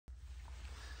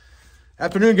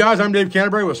Afternoon, guys. I'm Dave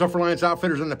Canterbury with Self-Reliance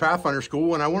Outfitters in the Pathfinder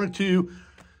School, and I wanted to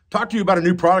talk to you about a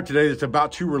new product today that's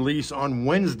about to release on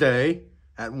Wednesday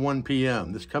at 1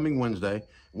 p.m. This coming Wednesday,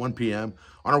 1 p.m.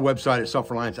 on our website at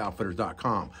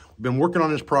selfrelianceoutfitters.com. We've been working on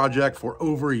this project for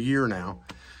over a year now.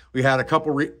 We had a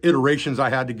couple iterations I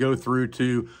had to go through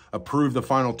to approve the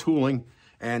final tooling,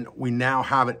 and we now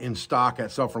have it in stock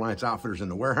at Self-Reliance Outfitters in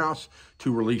the warehouse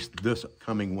to release this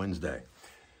coming Wednesday.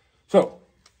 So,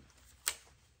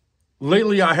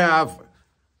 lately I have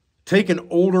taken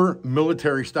older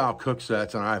military-style cook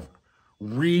sets and I've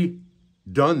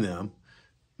redone them,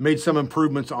 made some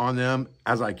improvements on them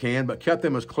as I can, but kept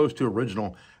them as close to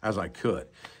original as I could.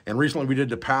 And recently we did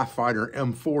the Pathfinder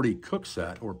M40 cook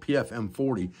set, or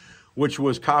PF-M40, which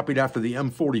was copied after the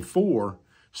M44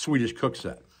 Swedish cook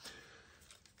set.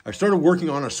 I started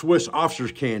working on a Swiss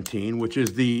officer's canteen, which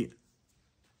is the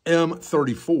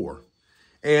M34.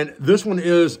 And this one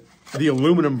is the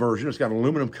aluminum version. It's got an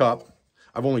aluminum cup.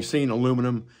 I've only seen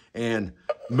aluminum and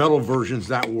metal versions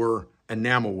that were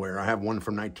enamelware. I have one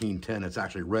from 1910. It's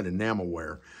actually red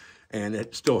enamelware, and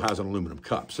it still has an aluminum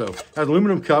cup. So it has an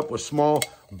aluminum cup with small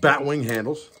batwing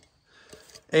handles,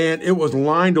 and it was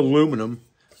lined aluminum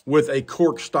with a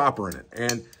cork stopper in it.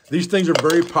 And these things are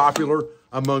very popular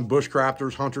among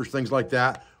bushcrafters, hunters, things like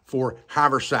that, for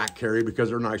haversack carry because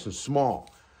they're nice and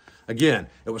small. Again,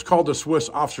 it was called the Swiss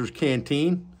Officer's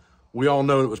Canteen. We all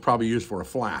know it was probably used for a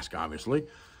flask, obviously.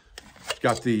 It's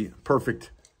got the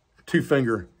perfect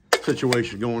two-finger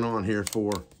situation going on here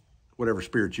for whatever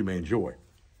spirit you may enjoy.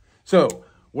 So,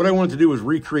 what I wanted to do was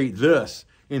recreate this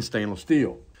in stainless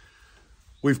steel.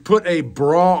 We've put a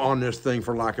bra on this thing,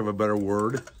 for lack of a better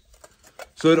word,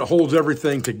 so that it holds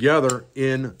everything together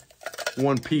in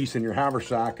one piece in your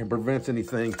haversack and prevents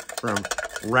anything from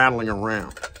rattling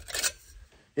around.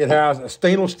 It has a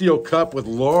stainless steel cup with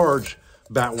large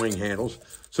batwing handles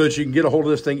so that you can get a hold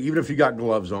of this thing even if you got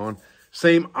gloves on.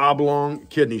 Same oblong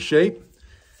kidney shape.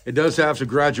 It does have some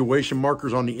graduation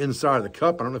markers on the inside of the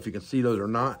cup. I don't know if you can see those or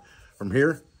not from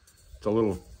here. It's a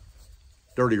little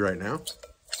dirty right now.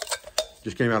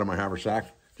 Just came out of my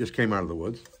haversack. Just came out of the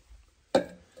woods.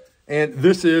 And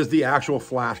this is the actual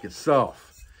flask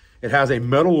itself. It has a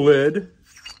metal lid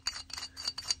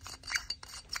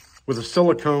with a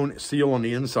silicone seal on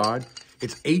the inside.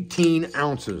 It's 18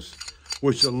 ounces,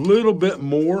 which is a little bit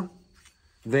more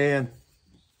than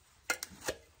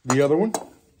the other one.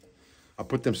 I'll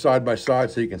put them side by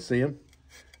side so you can see them.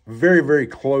 Very, very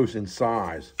close in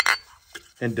size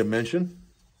and dimension.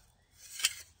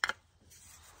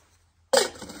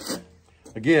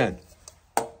 Again,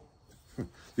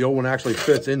 the old one actually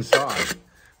fits inside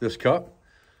this cup,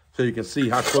 so you can see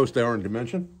how close they are in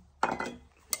dimension.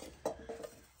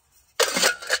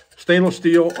 Stainless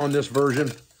steel on this version,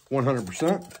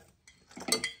 100%.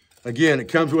 Again, it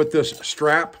comes with this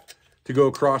strap to go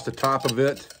across the top of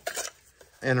it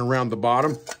and around the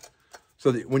bottom,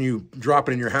 so that when you drop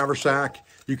it in your haversack,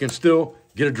 you can still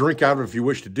get a drink out of it if you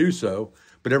wish to do so,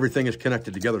 but everything is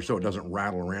connected together so it doesn't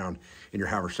rattle around in your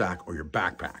haversack or your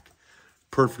backpack.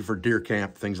 Perfect for deer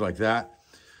camp, things like that.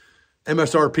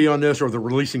 MSRP on this, or the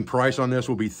releasing price on this,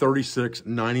 will be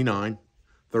 $36.99.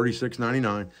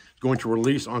 $36.99. It's going to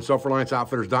release on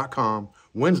selfrelianceoutfitters.com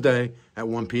Wednesday at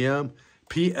 1 p.m.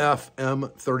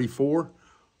 PF-M34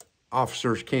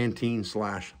 Officer's Canteen /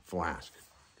 Flask.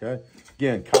 Okay.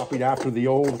 Again, copied after the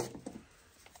old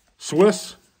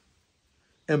Swiss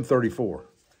M34.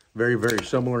 Very, very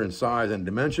similar in size and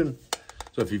dimension.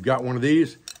 So if you've got one of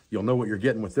these, you'll know what you're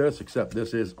getting with this, except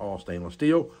this is all stainless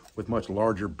steel with much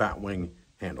larger batwing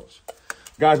handles.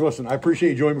 Guys, listen, I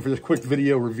appreciate you joining me for this quick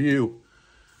video review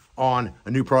on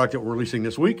a new product that we're releasing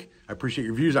this week. I appreciate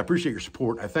your views. I appreciate your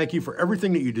support. I thank you for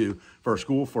everything that you do for our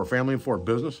school, for our family, and for our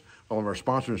business, all of our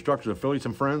sponsors, instructors, affiliates,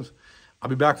 and friends. I'll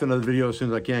be back with another video as soon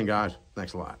as I can, guys.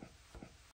 Thanks a lot.